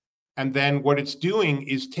 and then what it's doing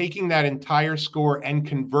is taking that entire score and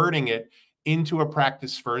converting it into a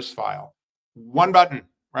Practice First file. One button,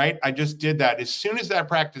 right? I just did that. As soon as that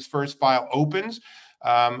Practice First file opens,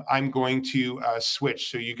 I'm going to switch.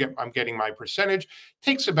 So I'm getting my percentage. It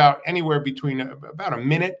takes about anywhere between about a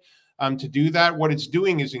minute to do that. What it's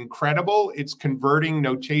doing is incredible. It's converting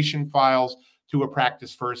notation files to a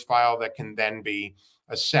Practice First file that can then be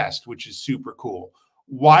assessed, which is super cool.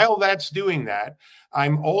 While that's doing that,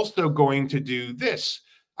 I'm also going to do this.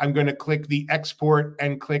 I'm going to click the export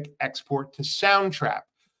and click export to Soundtrap.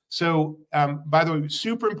 So by the way,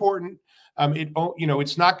 super important.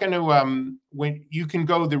 It's not going to, when you can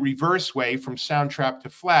go the reverse way from Soundtrap to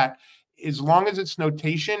flat, as long as it's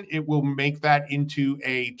notation, it will make that into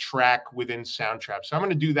a track within Soundtrap. So I'm going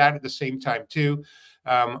to do that at the same time too.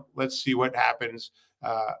 Let's see what happens.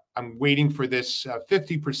 I'm waiting for this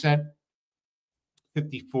 50%,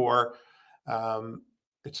 54.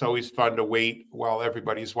 It's always fun to wait while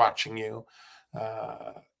everybody's watching you.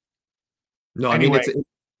 No, anyway. I mean,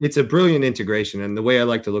 it's a brilliant integration. And the way I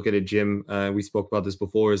like to look at it, Jim, we spoke about this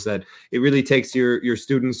before, is that it really takes your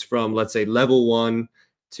students from, let's say, level 1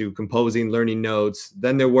 to composing, learning notes.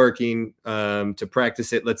 Then they're working to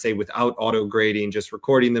practice it, let's say, without auto grading, just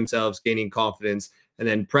recording themselves, gaining confidence. And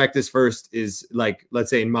then practice first is, like, let's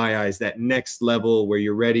say in my eyes, that next level where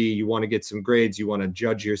you're ready, you want to get some grades, you want to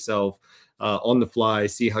judge yourself on the fly,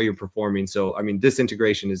 see how you're performing. So, I mean, this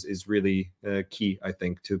integration is really key, I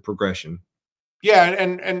think, to progression. Yeah,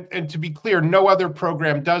 and to be clear, no other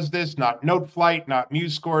program does this. Not Noteflight, not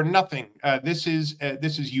MuseScore, nothing. This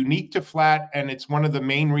is unique to Flat, and it's one of the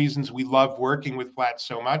main reasons we love working with Flat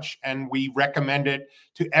so much. And we recommend it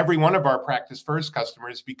to every one of our Practice First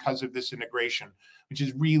customers because of this integration, which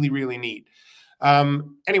is really, really neat.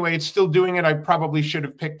 Anyway, it's still doing it. I probably should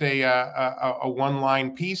have picked a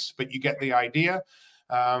one-line piece, but you get the idea.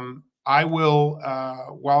 I will,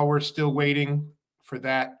 while we're still waiting for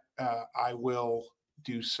that, I will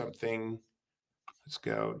do something. Let's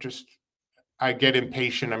go. I get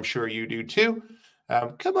impatient. I'm sure you do too.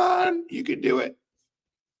 Come on, you can do it.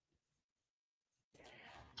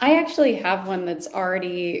 I actually have one that's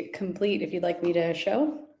already complete if you'd like me to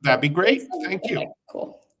show. That'd be great. Thank you. Okay,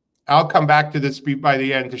 cool. I'll come back to this by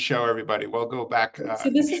the end to show everybody. We'll go back.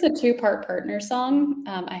 So this is a 2-part partner song.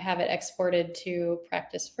 I have it exported to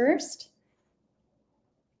Practice First.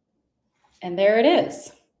 And there it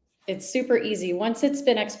is. It's super easy. Once it's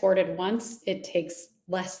been exported once, it takes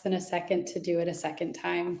less than a second to do it a second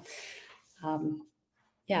time.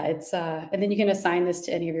 Yeah, and then you can assign this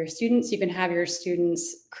to any of your students. You can have your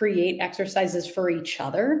students create exercises for each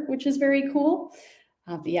other, which is very cool.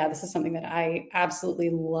 But yeah, this is something that I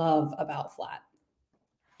absolutely love about Flat.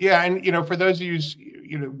 Yeah, and for those of you,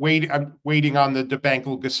 I'm waiting on the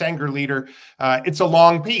Debankel Gesanger leader. It's a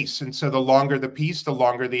long piece, and so the longer the piece, the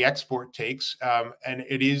longer the export takes. And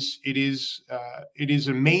it is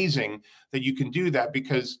amazing that you can do that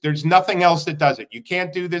because there's nothing else that does it. You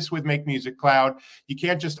can't do this with Make Music Cloud. You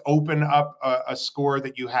can't just open up a score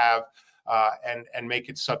that you have and make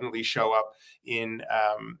it suddenly show up in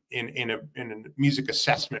a music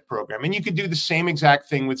assessment program. And you could do the same exact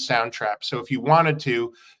thing with Soundtrap. So if you wanted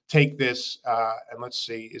to take this, and let's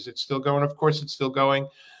see, is it still going? Of course, it's still going.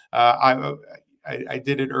 I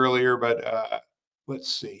did it earlier, but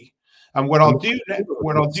let's see. What I'll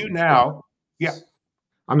do now, yeah.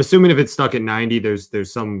 I'm assuming if it's stuck at 90,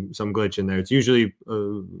 there's some glitch in there. It's usually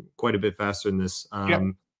quite a bit faster than this.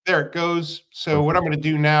 Yeah. There it goes. So what I'm going to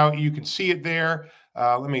do now, you can see it there.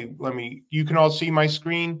 Let me, you can all see my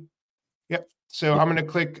screen. Yep. So I'm going to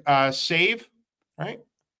click save, right?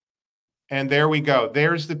 And there we go.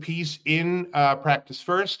 There's the piece in Practice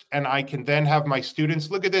First. And I can then have my students,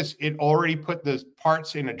 look at this. It already put the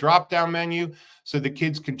parts in a drop-down menu so the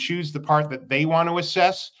kids can choose the part that they want to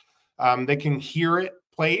assess. They can hear it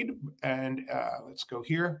played. And let's go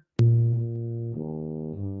here.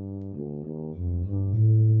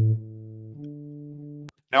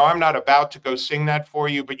 Now, I'm not about to go sing that for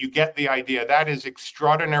you, but you get the idea. That is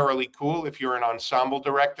extraordinarily cool if you're an ensemble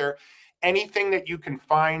director. Anything that you can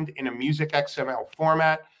find in a music XML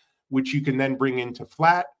format, which you can then bring into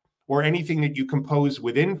Flat, or anything that you compose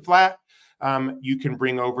within Flat, you can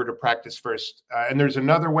bring over to Practice First. And there's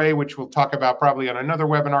another way, which we'll talk about probably on another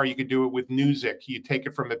webinar. You could do it with Music. You take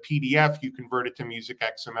it from a PDF, you convert it to music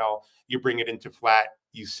XML, you bring it into Flat,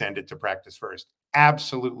 you send it to Practice First.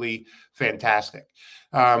 Absolutely fantastic.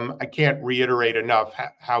 I can't reiterate enough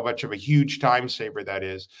how much of a huge time saver that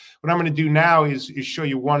is. What I'm going to do now is show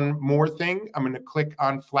you one more thing. I'm going to click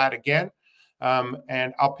on Flat again,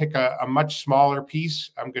 and I'll pick a much smaller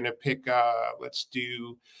piece. I'm going to pick, let's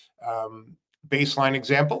do baseline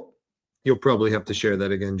example. You'll probably have to share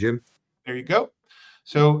that again, Jim. There you go.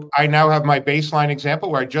 So I now have my baseline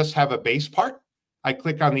example where I just have a bass part. I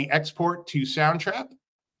click on the export to Soundtrap.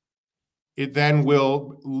 It then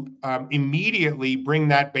will immediately bring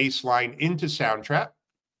that bass line into Soundtrap,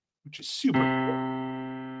 which is super cool.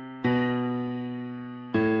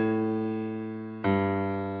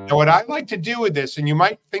 Now, what I like to do with this, and you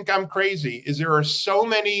might think I'm crazy, is there are so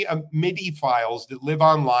many MIDI files that live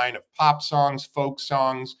online of pop songs, folk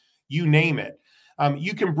songs, you name it.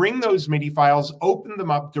 You can bring those MIDI files, open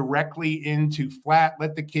them up directly into Flat,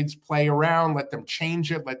 let the kids play around, let them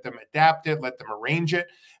change it, let them adapt it, let them arrange it,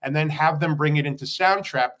 and then have them bring it into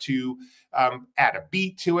Soundtrap to add a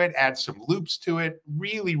beat to it, add some loops to it.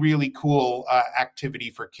 Really, really cool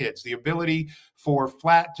activity for kids. The ability for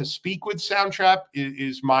Flat to speak with Soundtrap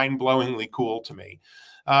is mind-blowingly cool to me.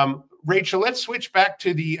 Rachel, let's switch back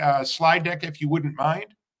to the slide deck if you wouldn't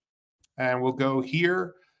mind. And we'll go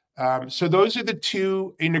here. So those are the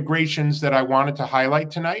two integrations that I wanted to highlight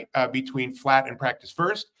tonight between Flat and Practice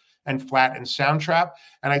First and Flat and Soundtrap.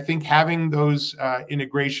 And I think having those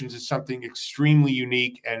integrations is something extremely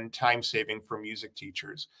unique and time-saving for music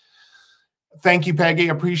teachers. Thank you, Peggy.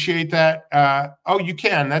 Appreciate that. Oh, you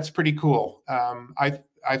can. That's pretty cool. I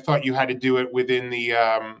thought you had to do it within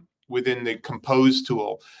the Compose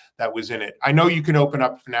tool that was in it. I know you can open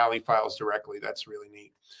up Finale files directly. That's really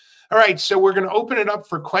neat. All right, so we're going to open it up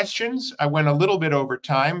for questions. I went a little bit over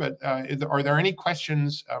time, but are there any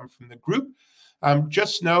questions from the group?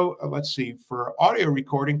 Just know, let's see, for audio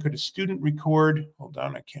recording, could a student record? Hold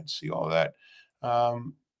on, I can't see all of that.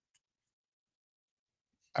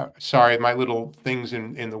 Sorry, my little thing's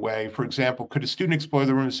in the way. For example, could a student explore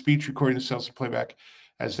the room of speech, recording themselves and playback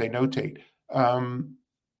as they notate? I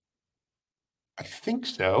think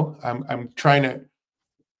so. I'm trying to.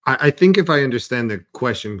 I think if I understand the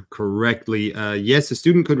question correctly, yes, a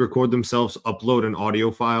student could record themselves, upload an audio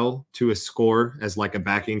file to a score as like a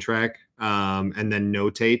backing track, and then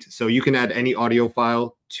notate. So you can add any audio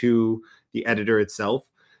file to the editor itself.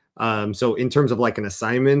 So in terms of like an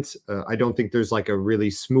assignment, I don't think there's like a really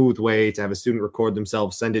smooth way to have a student record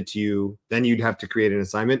themselves, send it to you, then you'd have to create an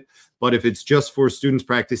assignment. But if it's just for students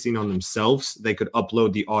practicing on themselves, they could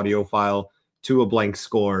upload the audio file to a blank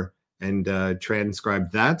score and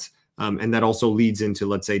transcribe that. And that also leads into,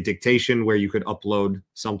 let's say, dictation, where you could upload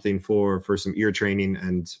something for some ear training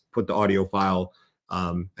and put the audio file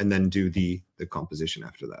and then do the composition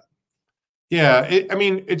after that. Yeah, I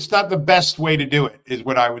mean, it's not the best way to do it, is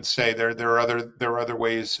what I would say. There are other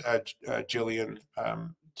ways, Jillian,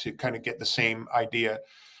 to kind of get the same idea.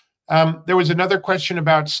 There was another question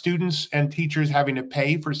about students and teachers having to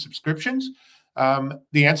pay for subscriptions.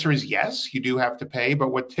 The answer is yes, you do have to pay, but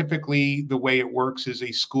what typically the way it works is a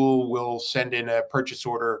school will send in a purchase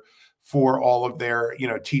order for all of their,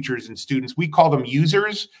 teachers and students. We call them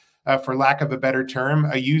users, for lack of a better term.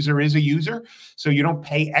 A user is a user, so you don't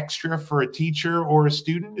pay extra for a teacher or a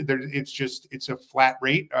student. It's a flat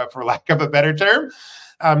rate, for lack of a better term.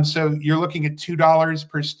 So you're looking at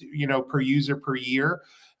 $2 per user per year.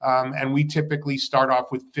 And we typically start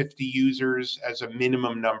off with 50 users as a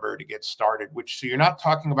minimum number to get started, so you're not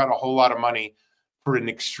talking about a whole lot of money for an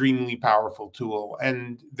extremely powerful tool.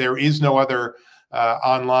 And there is no other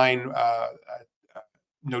online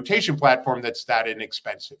notation platform that's that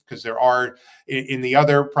inexpensive, because there are in the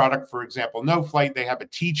other product, for example, No Flight, they have a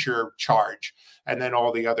teacher charge, and then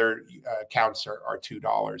all the other counts are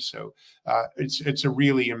 $2. So it's a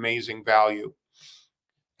really amazing value.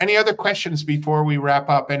 Any other questions before we wrap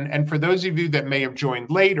up? And for those of you that may have joined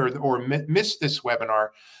late or missed this webinar,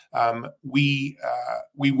 we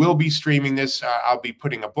will be streaming this. I'll be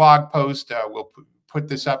putting a blog post. We'll put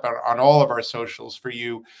this up on all of our socials for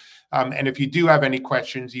you. And if you do have any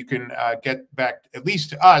questions, you can get back at least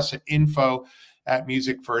to us at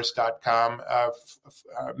info@musicfirst.com.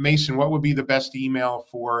 Mason, what would be the best email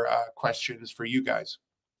for questions for you guys?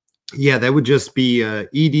 Yeah, that would just be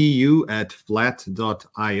edu@flat.io.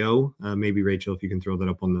 Maybe Rachel, if you can throw that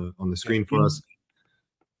up on the screen for us.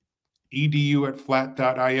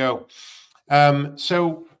 edu@flat.io.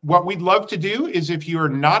 So what we'd love to do is, if you're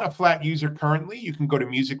not a Flat user currently, you can go to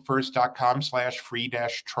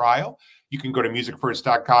musicfirst.com/free-trial. You can go to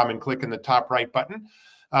musicfirst.com and click in the top right button.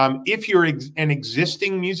 If you're an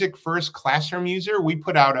existing Music First classroom user, we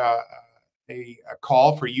put out a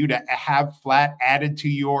call for you to have Flat added to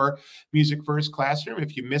your Music First classroom.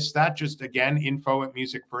 If you missed that, just again,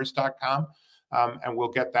 info@musicfirst.com. And we'll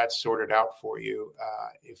get that sorted out for you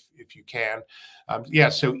if you can. Yeah,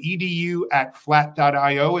 so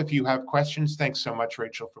edu@flat.io if you have questions. Thanks so much,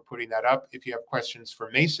 Rachel, for putting that up. If you have questions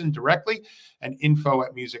for Mason directly, and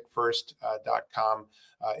info@musicfirst.com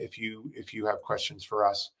if you have questions for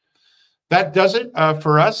us. That does it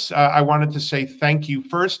for us. I wanted to say thank you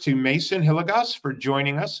first to Mason Hilligos for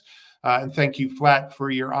joining us, and thank you, Flat,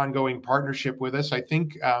 for your ongoing partnership with us. I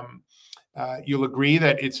think you'll agree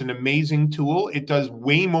that it's an amazing tool. It does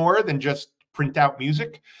way more than just print out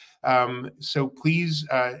music. So please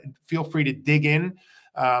feel free to dig in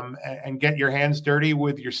and get your hands dirty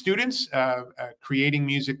with your students, creating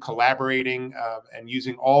music, collaborating, and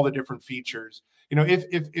using all the different features. You know,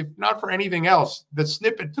 if not for anything else, the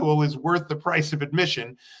snippet tool is worth the price of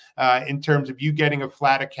admission in terms of you getting a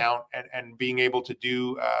flat account and being able to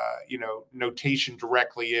do, you know, notation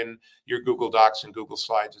directly in your Google Docs and Google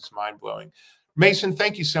Slides. It's mind-blowing. Mason,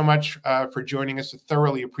 thank you so much for joining us. I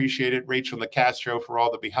thoroughly appreciate it. Rachel Nicastro for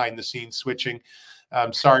all the behind-the-scenes switching.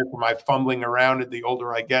 I'm sorry for my fumbling around. The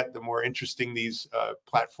older I get, the more interesting these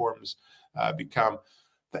platforms become.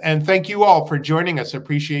 And thank you all for joining us. I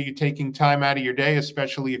appreciate you taking time out of your day,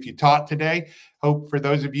 especially if you taught today. Hope for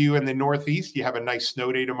those of you in the Northeast, you have a nice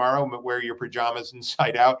snow day tomorrow. Wear your pajamas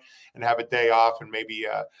inside out and have a day off, and maybe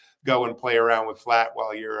go and play around with flat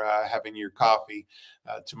while you're having your coffee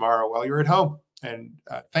tomorrow while you're at home. And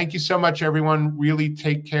thank you so much, everyone. Really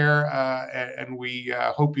take care, and we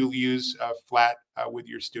hope you'll use flat with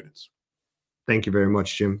your students. Thank you very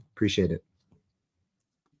much, Jim. Appreciate it.